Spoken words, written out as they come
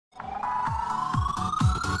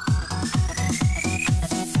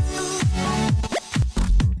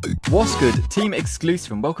What's good, team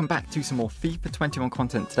exclusive, and welcome back to some more FIFA 21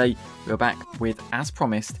 content. Today we're back with, as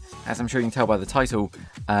promised, as I'm sure you can tell by the title,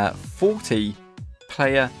 40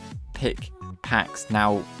 player pick packs.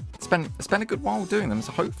 Now, spent a good while doing them,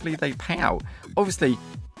 so hopefully they pay out. Obviously,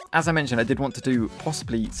 as I mentioned, I did want to do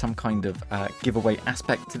possibly some kind of giveaway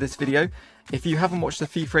aspect to this video. If you haven't watched the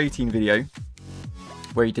FIFA 18 video,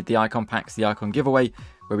 where we did the icon packs, the icon giveaway,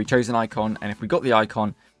 where we chose an icon, and if we got the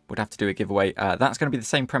icon, we'd have to do a giveaway. That's going to be the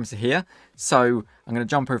same premise here. So I'm going to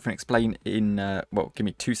jump over and explain in, well, give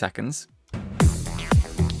me 2 seconds.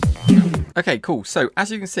 Okay, cool. So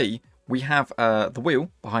as you can see, we have the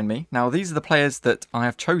wheel behind me. Now, these are the players that I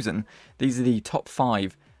have chosen. These are the top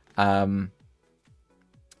 5. I've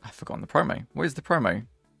forgotten the promo. What is the promo?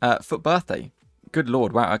 Foot birthday. Good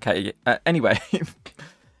Lord. Wow. Okay. Anyway,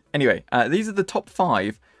 these are the top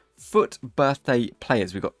 5 foot birthday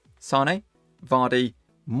players. We've got Sane, Vardy,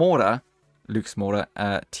 Moura, Lucas Moura,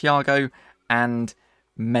 Thiago, and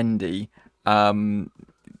Mendy.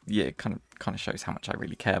 Yeah, kind of shows how much I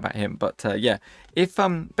really care about him. But yeah, if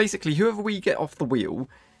basically whoever we get off the wheel,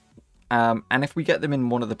 and if we get them in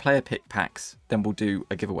one of the player pick packs, then we'll do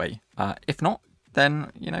a giveaway. If not,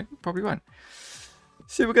 then you know, probably won't.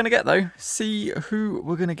 See what we're gonna get though. See who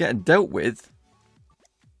we're gonna get dealt with.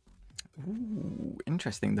 Ooh,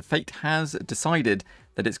 interesting. The fate has decided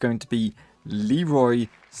that it's going to be Leroy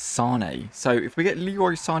Sane. So if we get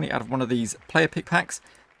Leroy Sane out of one of these player pick packs,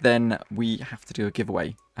 then we have to do a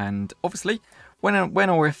giveaway. And obviously, when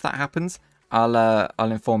or if that happens, I'll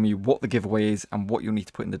inform you what the giveaway is and what you'll need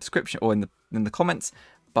to put in the description or in the comments.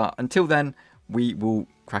 But until then, we will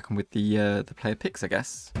crack on with the player picks, I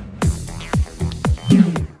guess.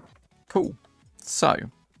 Cool. So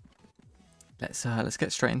let's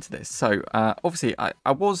get straight into this. So obviously,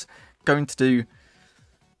 I was going to do.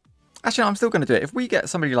 Actually, I'm still going to do it. If we get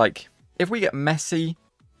somebody like, if we get Messi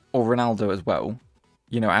or Ronaldo as well,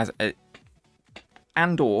 you know, as a,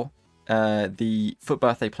 and/or the foot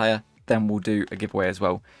birthday player, then we'll do a giveaway as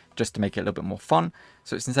well, just to make it a little bit more fun.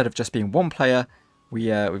 So it's instead of just being one player,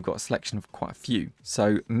 we've got a selection of quite a few.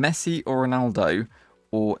 So Messi or Ronaldo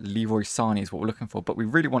or Leroy Sane is what we're looking for, but we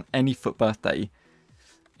really want any foot birthday.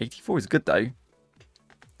 84 is good though.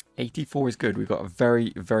 84 is good. We've got a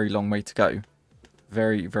very, very long way to go.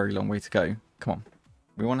 Very, very long way to go. Come on.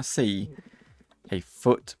 We want to see a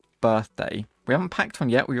foot birthday. We haven't packed one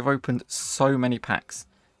yet. We've opened so many packs.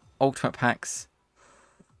 Ultimate packs.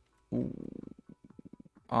 Ooh.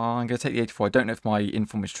 I'm going to take the 84. I don't know if my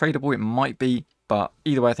inform is tradable. It might be. But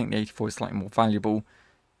either way, I think the 84 is slightly more valuable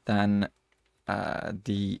than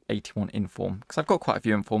the 81 inform. Because I've got quite a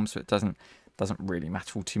few informs, so it doesn't really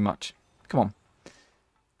matter all too much. Come on.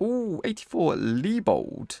 Ooh, 84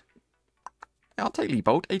 Liebold. I'll take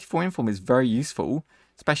Liebold. 84 inform is very useful,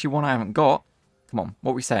 especially one I haven't got. Come on,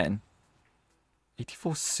 what are we saying?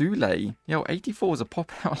 84 Sule. Yo, 84s are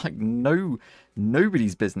popping out like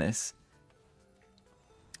nobody's business.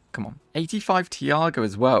 Come on. 85 Thiago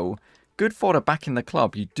as well. Good fodder back in the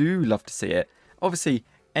club. You do love to see it. Obviously,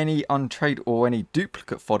 any untrade or any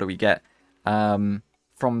duplicate fodder we get from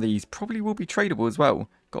these probably will be tradable as well.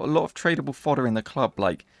 Got a lot of tradable fodder in the club,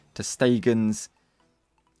 like to Stegen's,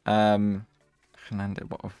 yeah,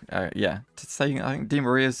 to Stegen. I think Di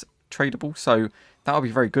Maria's tradable, so that'll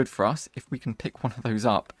be very good for us if we can pick one of those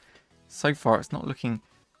up. So far, it's not looking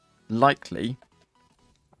likely.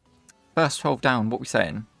 First 12 down. What are we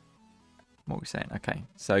saying? What are we saying? Okay,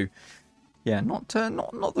 so yeah, not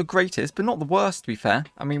the greatest, but not the worst, to be fair.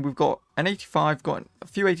 I mean, we've got an 85, got a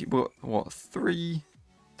few 80, what, three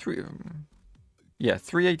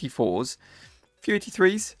 84s, a few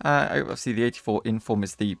 83s. Obviously, the 84 inform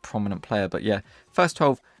is the prominent player, but yeah, first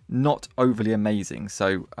 12, not overly amazing.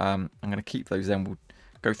 So I'm going to keep those then. We'll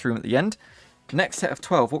go through them at the end. Next set of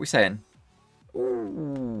 12, what are we saying?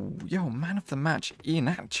 Ooh, yo, man of the match,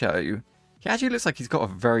 Iheanacho. He actually looks like he's got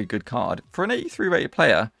a very good card. For an 83 rated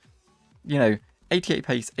player, you know, 88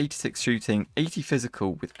 pace, 86 shooting, 80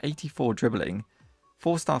 physical with 84 dribbling,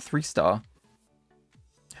 4-star, 3-star.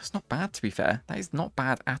 That's not bad, to be fair. That is not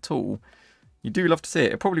bad at all. You do love to see it.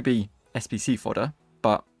 It'll probably be SBC fodder,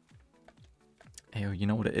 but ew, you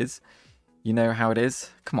know what it is. You know how it is.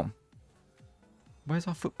 Come on. Where's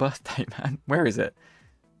our foot birthday, man? Where is it?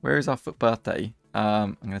 Where is our foot birthday?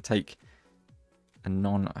 I'm going to take a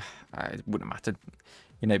non... it wouldn't matter.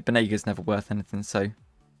 You know, Benega's never worth anything, so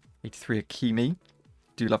 83 Hakimi.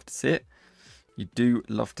 Do love to see it. You do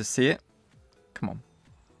love to see it. Come on.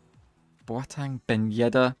 Boateng, Ben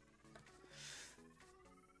Yedder.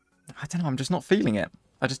 I don't know, I'm just not feeling it.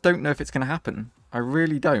 I just don't know if it's going to happen. I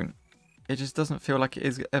really don't. It just doesn't feel like it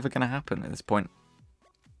is ever going to happen at this point.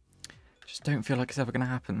 Just don't feel like it's ever going to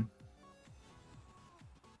happen.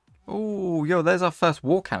 Oh, yo, there's our first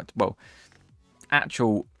walkout. Well,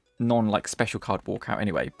 actual non-like special card walkout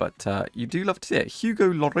anyway, but you do love to see it.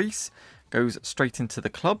 Hugo Lloris goes straight into the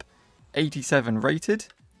club. 87 rated.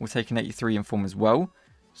 We'll take an 83 in form as well.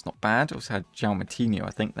 It's not bad. Also had João Matinho, I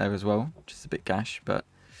think, there as well, which is a bit gash, but...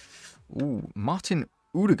 Ooh, Martin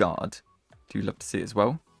Odegaard. Do love to see it as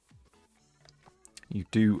well. You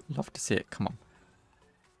do love to see it. Come on.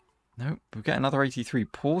 Nope. We get another 83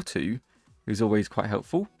 Porto, who's always quite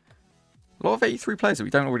helpful. A lot of 83 players that we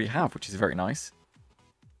don't already have, which is very nice.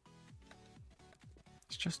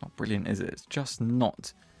 It's just not brilliant, is it? It's just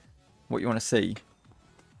not what you want to see.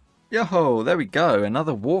 Yo, there we go.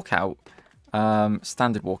 Another walkout.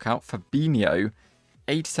 Standard walkout. Fabinho,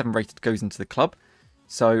 87 rated, goes into the club.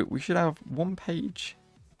 So we should have one page.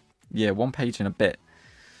 Yeah, one page in a bit.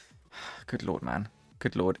 Good lord, man.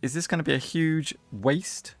 Good lord. Is this going to be a huge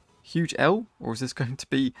waste? Huge L? Or is this going to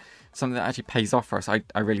be something that actually pays off for us? I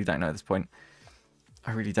really don't know at this point.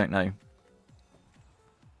 I really don't know.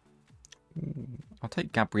 I'll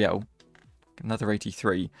take Gabriel. Another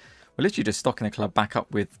 83. We're literally just stocking the club back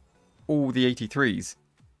up with all the 83s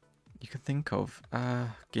you can think of.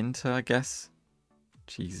 Ginter, I guess.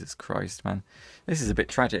 Jesus Christ, man. This is a bit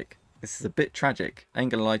tragic. This is a bit tragic. I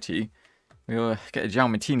ain't gonna lie to you. We'll get a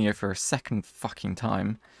João Matinho for a second fucking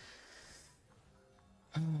time.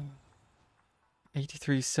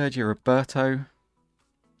 83 Sergio Roberto.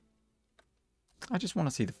 I just want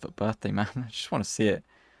to see the foot birthday, man. I just want to see it.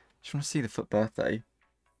 I just want to see the foot birthday.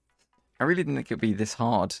 I really didn't think it would be this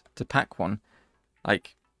hard to pack one.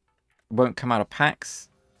 Like, it won't come out of packs.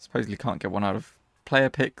 Supposedly can't get one out of player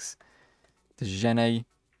picks. The Gene.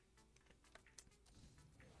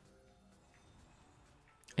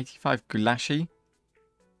 85 Gulashi.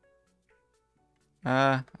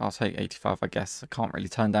 I'll take 85, I guess. I can't really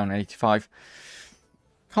turn down an 85.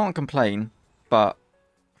 Can't complain, but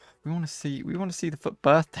we want to see the foot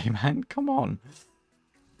birthday, man. Come on.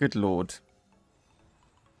 Good lord.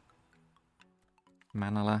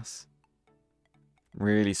 Manolas.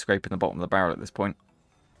 Really scraping the bottom of the barrel at this point.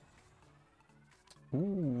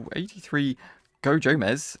 Ooh, 83 Go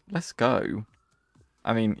Jomez. Let's go.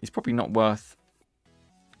 I mean, he's probably not worth...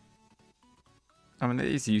 I mean, it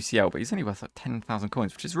is UCL, but he's only worth like 10,000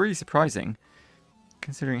 coins, which is really surprising,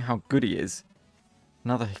 considering how good he is.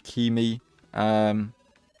 Another Hakimi. I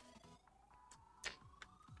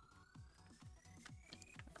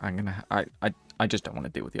just don't want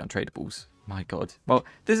to deal with the untradables. My God. Well,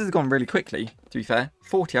 this has gone really quickly, to be fair.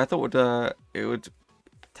 40, I thought it would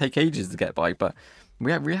take ages to get by, but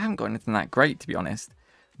we haven't got anything that great, to be honest.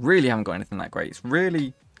 Really haven't got anything that great. It's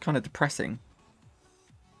really kind of depressing.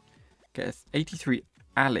 Get 83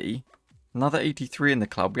 Ali. Another 83 in the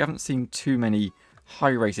club. We haven't seen too many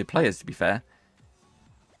high-rated players, to be fair.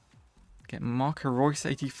 Get Marco Reus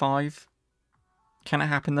 85. Can it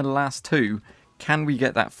happen in the last two? Can we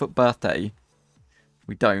get that foot birthday?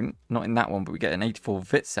 We don't. Not in that one, but we get an 84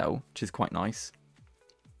 Witsel, which is quite nice.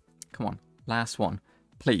 Come on. Last one.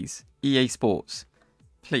 Please. EA Sports.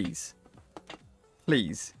 Please.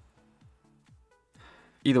 Please.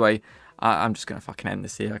 Either way, I'm just going to fucking end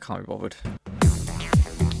this here. I can't be bothered.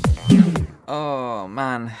 Oh,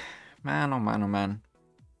 man. Man, oh, man, oh, man.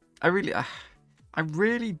 I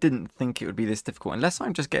really didn't think it would be this difficult. Unless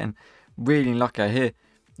I'm just getting really lucky. I hear,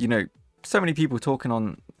 you know, so many people talking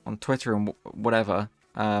on Twitter and whatever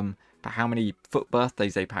about how many foot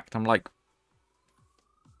birthdays they packed. I'm like,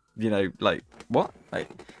 you know, like, what? Like,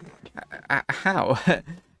 how?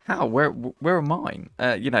 How? Where are mine?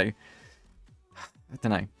 You know, I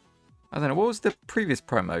don't know. What was the previous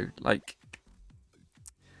promo? Like,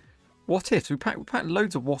 what ifs? We packed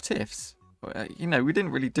loads of what ifs. You know, we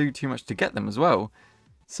didn't really do too much to get them as well.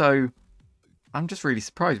 So, I'm just really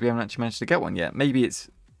surprised we haven't actually managed to get one yet.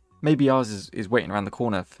 Maybe ours is waiting around the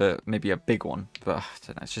corner for maybe a big one. But I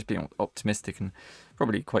don't know, it's just being optimistic and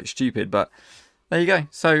probably quite stupid. But there you go.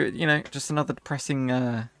 So, you know, just another depressing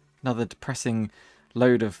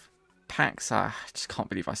load of packs. I just can't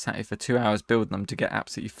believe I sat here for 2 hours building them to get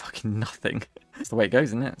absolutely fucking nothing. It's the way it goes,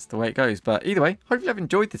 isn't it? It's the way it goes. But either way, hopefully you've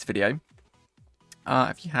enjoyed this video.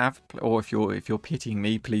 If you have, or if you're pitying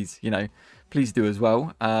me, please, you know, please do as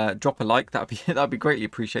well. Drop a like. That'd be greatly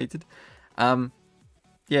appreciated.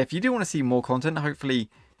 Yeah, if you do want to see more content, hopefully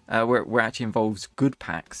where it actually involves good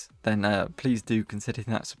packs, then please do consider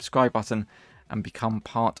hitting that subscribe button and become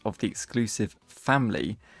part of the exclusive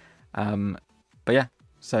family. But yeah,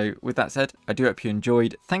 so with that said, I do hope you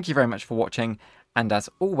enjoyed. Thank you very much for watching, and as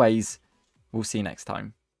always, we'll see you next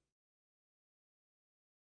time.